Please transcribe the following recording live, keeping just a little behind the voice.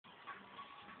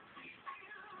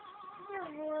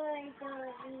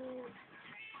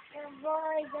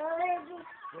Goodbye, Daddy.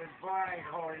 Goodbye,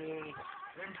 Cody.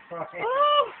 Goodbye.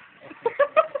 Oh!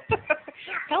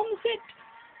 Tell him to sit.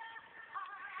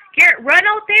 Garrett, run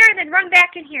out there and then run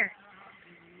back in here.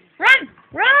 Run!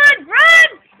 Run! Run!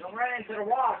 Don't run into the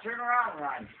wall. Turn around and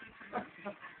run.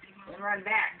 Then run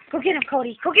back. Go get him,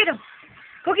 Cody. Go get him.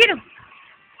 Go get him.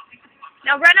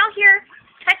 Now run out here,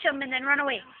 touch him, and then run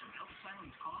away.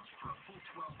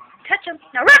 Touch him.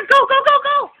 Now run! Go! Go! Go!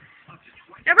 Go!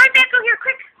 Now run back out here,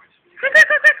 quick! Quick! Quick!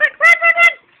 Quick! Quick! Quick! Run! Run!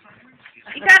 Run!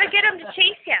 You gotta get him to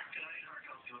chase you.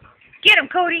 Get him,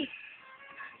 Cody.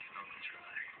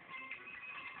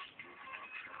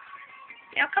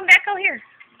 Now come back out here.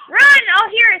 Run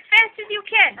out here as fast as you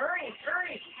can. Hurry!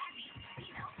 Hurry!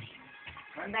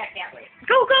 Run back that way.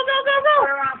 Go! Go! Go! Go! Turn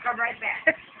Go! around. Come right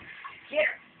back. Get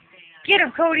her. Get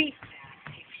him, Cody.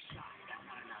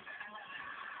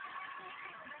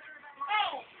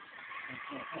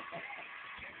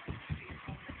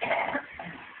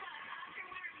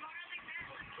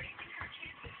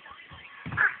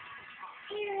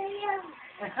 Here I am.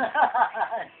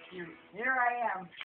 Here I am.